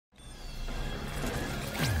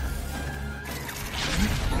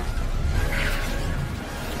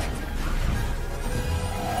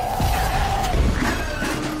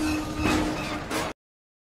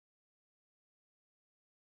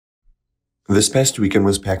This past weekend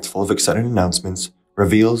was packed full of exciting announcements,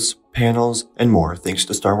 reveals, panels, and more thanks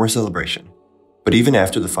to Star Wars Celebration. But even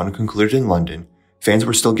after the fun concluded in London, fans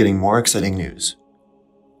were still getting more exciting news.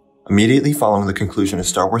 Immediately following the conclusion of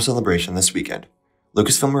Star Wars Celebration this weekend,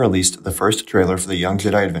 Lucasfilm released the first trailer for The Young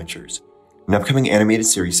Jedi Adventures, an upcoming animated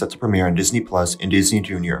series set to premiere on Disney Plus and Disney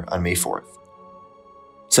Junior on May 4th.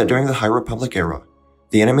 Set during the High Republic era,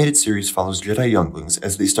 the animated series follows Jedi younglings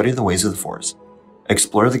as they study the ways of the Force,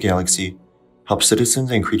 explore the galaxy, help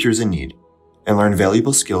citizens and creatures in need, and learn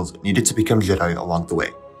valuable skills needed to become Jedi along the way.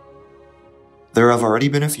 There have already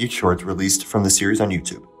been a few shorts released from the series on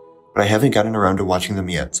YouTube, but I haven't gotten around to watching them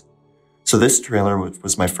yet. So this trailer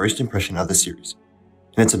was my first impression of the series,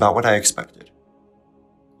 and it's about what I expected.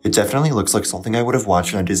 It definitely looks like something I would have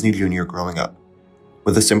watched on Disney Junior growing up,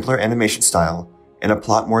 with a simpler animation style and a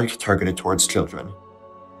plot more targeted towards children.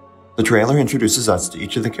 The trailer introduces us to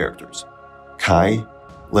each of the characters, Kai,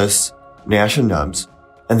 Liz, Nash, and Nubs,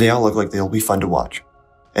 and they all look like they'll be fun to watch.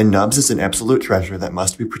 And Nubs is an absolute treasure that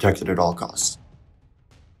must be protected at all costs.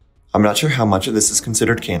 I'm not sure how much of this is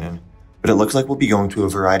considered canon, but it looks like we'll be going to a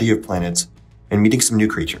variety of planets and meeting some new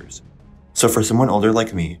creatures. So for someone older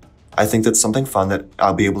like me, I think that's something fun that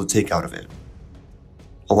I'll be able to take out of it.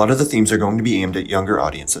 A lot of the themes are going to be aimed at younger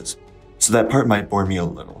audiences, so that part might bore me a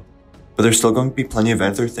little, but there's still going to be plenty of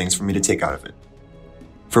other things for me to take out of it.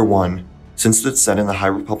 For one, since it's set in the High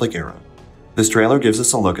Republic era, this trailer gives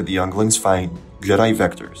us a look at the younglings fighting Jedi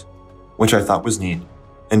vectors, which I thought was neat,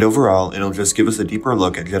 and overall it'll just give us a deeper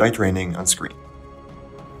look at Jedi training on screen.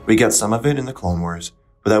 We got some of it in the Clone Wars,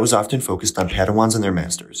 but that was often focused on Padawans and their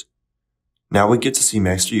masters. Now we get to see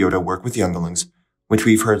Master Yoda work with younglings, which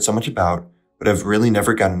we've heard so much about, but have really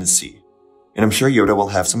never gotten to see, and I'm sure Yoda will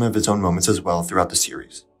have some of his own moments as well throughout the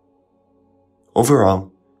series.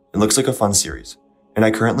 Overall, it looks like a fun series, and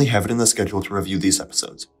I currently have it in the schedule to review these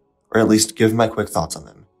episodes, or at least give my quick thoughts on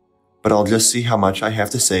them, but I'll just see how much I have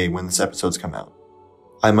to say when these episodes come out.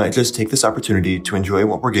 I might just take this opportunity to enjoy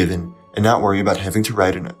what we're given and not worry about having to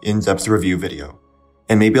write an in-depth review video,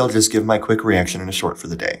 and maybe I'll just give my quick reaction in a short for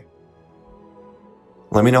the day.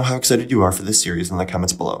 Let me know how excited you are for this series in the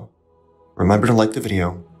comments below. Remember to like the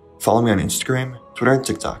video, follow me on Instagram, Twitter, and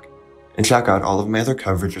TikTok, and check out all of my other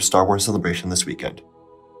coverage of Star Wars Celebration this weekend.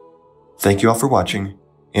 Thank you all for watching,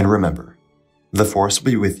 and remember, the Force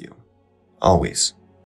will be with you, always.